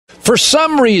For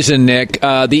some reason, Nick,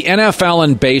 the NFL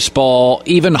and baseball,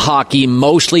 even hockey,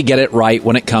 mostly get it right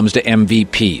when it comes to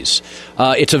MVPs.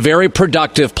 It's a very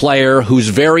productive player who's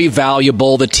very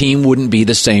valuable. The team wouldn't be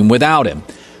the same without him.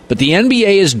 But the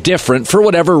NBA is different for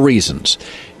whatever reasons.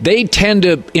 They tend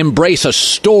to embrace a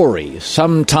story,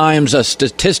 sometimes a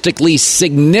statistically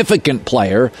significant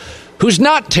player who's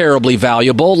not terribly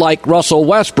valuable, like Russell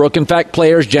Westbrook. In fact,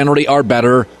 players generally are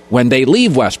better when they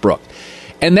leave Westbrook.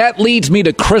 And that leads me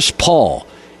to Chris Paul.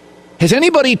 Has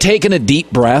anybody taken a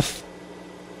deep breath?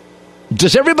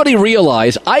 Does everybody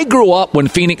realize I grew up when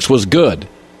Phoenix was good?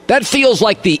 That feels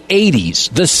like the 80s,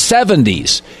 the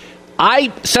 70s.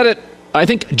 I said it, I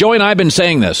think Joey and I have been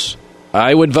saying this.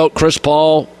 I would vote Chris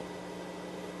Paul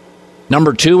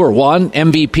number 2 or 1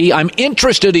 MVP. I'm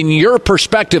interested in your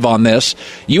perspective on this.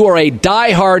 You are a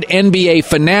diehard NBA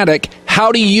fanatic.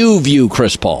 How do you view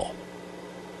Chris Paul?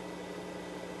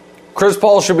 Chris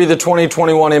Paul should be the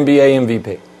 2021 NBA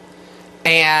MVP.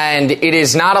 And it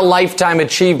is not a Lifetime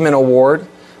Achievement Award,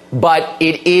 but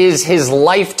it is his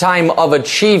lifetime of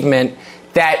achievement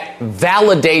that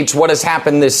validates what has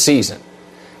happened this season.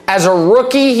 As a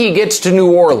rookie, he gets to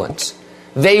New Orleans.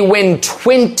 They win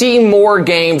 20 more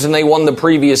games than they won the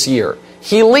previous year.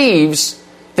 He leaves,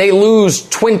 they lose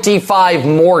 25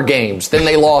 more games than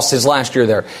they lost his last year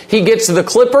there. He gets to the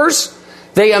Clippers.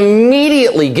 They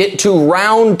immediately get to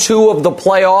round 2 of the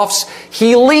playoffs.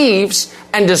 He leaves,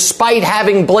 and despite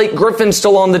having Blake Griffin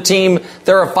still on the team,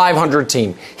 they're a 500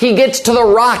 team. He gets to the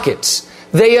Rockets.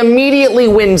 They immediately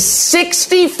win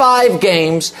 65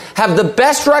 games, have the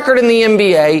best record in the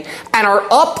NBA, and are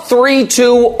up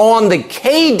 3-2 on the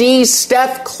KD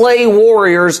Steph Clay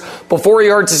Warriors before he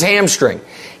hurts his hamstring.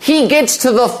 He gets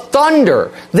to the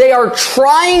Thunder. They are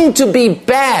trying to be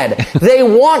bad. They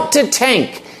want to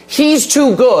tank. He's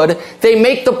too good. They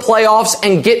make the playoffs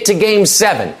and get to Game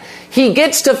 7. He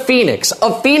gets to Phoenix,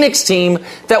 a Phoenix team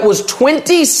that was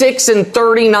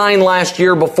 26-39 last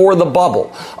year before the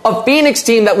bubble. A Phoenix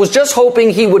team that was just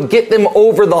hoping he would get them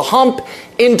over the hump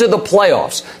into the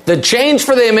playoffs. The change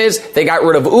for them is they got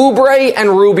rid of Oubre and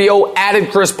Rubio,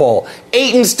 added Chris Paul.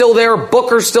 Ayton's still there,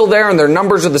 Booker's still there, and their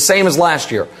numbers are the same as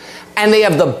last year. And they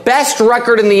have the best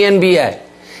record in the NBA.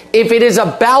 If it is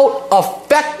about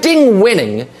affecting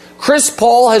winning, Chris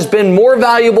Paul has been more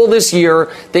valuable this year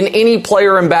than any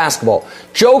player in basketball.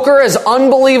 Joker has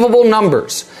unbelievable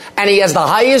numbers, and he has the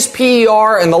highest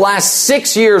PER in the last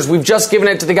 6 years. We've just given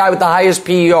it to the guy with the highest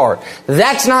PER.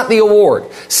 That's not the award.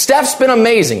 Steph's been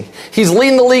amazing. He's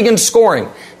leading the league in scoring.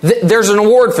 There's an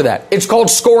award for that. It's called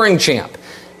Scoring Champ.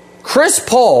 Chris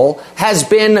Paul has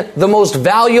been the most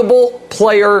valuable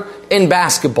player in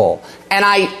basketball, and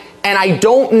I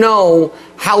don't know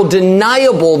how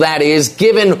deniable that is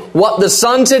given what the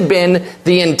Suns had been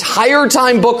the entire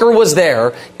time Booker was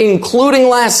there, including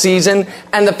last season,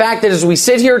 and the fact that as we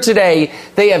sit here today,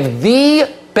 they have the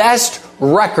best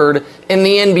record in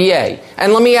the NBA.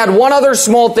 And let me add one other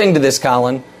small thing to this,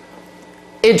 Colin.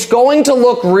 It's going to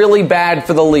look really bad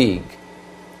for the league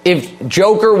if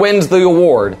Joker wins the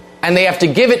award and they have to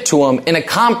give it to him in a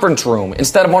conference room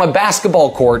instead of on a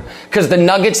basketball court because the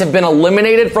Nuggets have been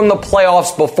eliminated from the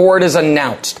playoffs before it is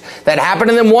announced. That happened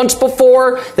to them once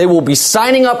before. They will be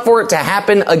signing up for it to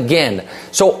happen again.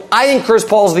 So I think Chris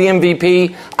Paul's the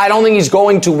MVP. I don't think he's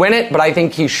going to win it, but I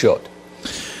think he should.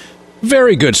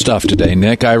 Very good stuff today,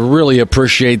 Nick. I really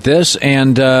appreciate this.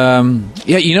 And,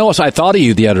 yeah, you know what I thought of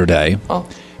you the other day? Oh.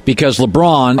 Because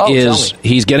LeBron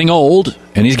he's getting old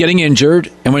and he's getting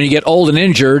injured. And when you get old and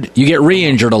injured, you get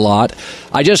re-injured a lot.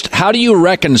 How do you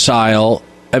reconcile,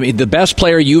 I mean, the best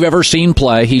player you've ever seen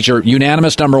play, he's your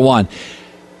unanimous number 1.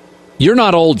 You're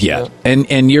not old yet,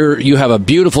 and you have a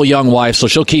beautiful young wife, so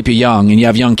she'll keep you young, and you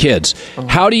have young kids. Uh-huh.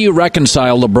 How do you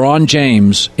reconcile LeBron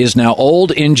James is now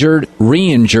old, injured,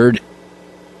 re-injured,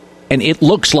 and it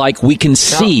looks like we can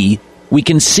see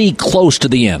close to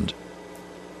the end?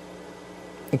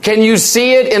 Can you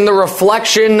see it in the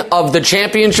reflection of the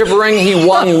championship ring he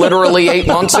won literally 8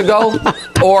 months ago?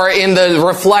 Or in the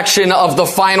reflection of the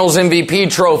finals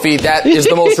MVP trophy that is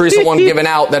the most recent one given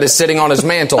out that is sitting on his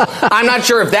mantle? I'm not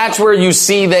sure if that's where you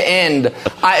see the end.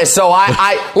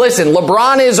 Listen,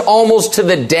 LeBron is almost to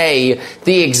the day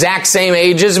the exact same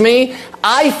age as me.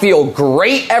 I feel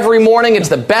great every morning. It's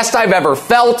the best I've ever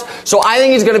felt. So I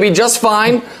think he's going to be just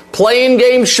fine. Playing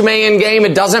game, schmaying game,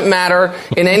 it doesn't matter.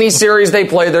 In any series they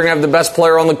play, they're going to have the best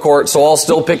player on the court, so I'll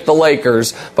still pick the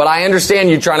Lakers. But I understand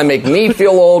you trying to make me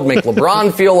feel old, make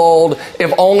LeBron feel old,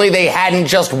 if only they hadn't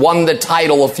just won the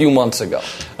title a few months ago.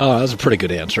 Oh, that was a pretty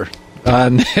good answer.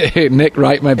 Nick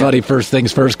Wright, my buddy, first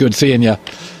things first, good seeing you.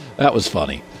 That was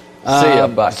funny. See ya,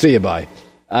 bye. See you, bye.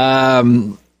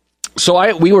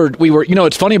 So we were.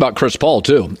 It's funny about Chris Paul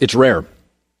too. It's rare.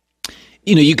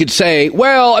 You could say,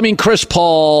 well, I mean, Chris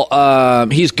Paul,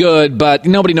 he's good, but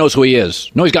nobody knows who he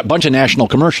is. No, he's got a bunch of national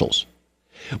commercials.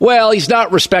 Well, he's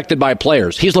not respected by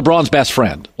players. He's LeBron's best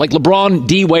friend. Like LeBron,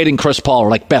 D. Wade, and Chris Paul are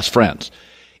like best friends.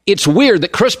 It's weird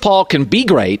that Chris Paul can be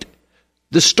great.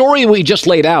 The story we just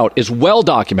laid out is well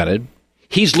documented.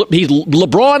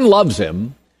 LeBron loves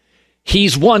him.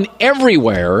 He's won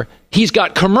everywhere. He's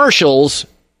got commercials,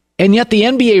 and yet the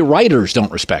NBA writers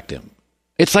don't respect him.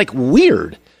 It's like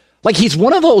weird. Like he's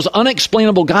one of those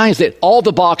unexplainable guys that all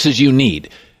the boxes you need.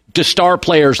 Do star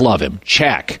players love him?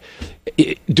 Check.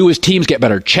 Do his teams get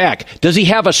better? Check. Does he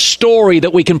have a story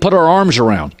that we can put our arms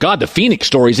around? God, the Phoenix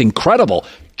story is incredible.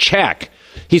 Check.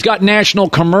 He's got national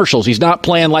commercials. He's not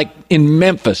playing like in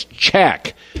Memphis.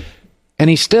 Check. And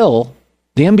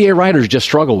the NBA writers just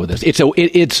struggle with this.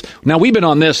 It's now we've been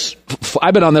on this.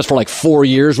 I've been on this for like 4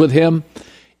 years with him.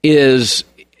 And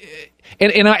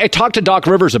I talked to Doc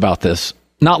Rivers about this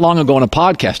not long ago on a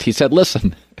podcast. He said,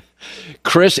 listen,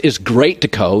 Chris is great to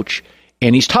coach,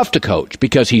 and he's tough to coach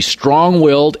because he's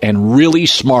strong-willed and really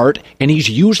smart, and he's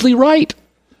usually right.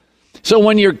 So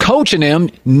when you're coaching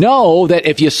him, know that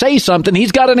if you say something,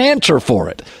 he's got an answer for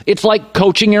it. It's like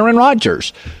coaching Aaron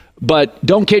Rodgers. But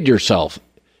don't kid yourself.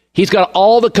 He's got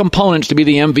all the components to be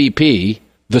the MVP.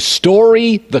 The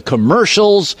story, the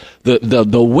commercials,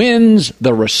 the wins,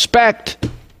 the respect.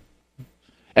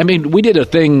 I mean, we did a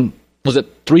thing, was it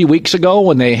 3 weeks ago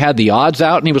when they had the odds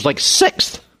out and he was like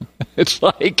 6th? It's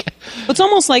like... It's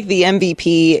almost like the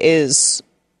MVP is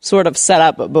sort of set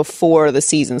up before the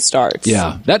season starts.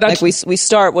 Yeah. That's, like we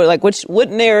start with like what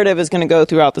narrative is going to go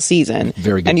throughout the season.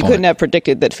 Very good And you point. couldn't have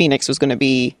predicted that Phoenix was going to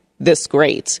be this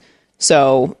great.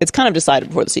 So it's kind of decided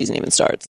before the season even starts.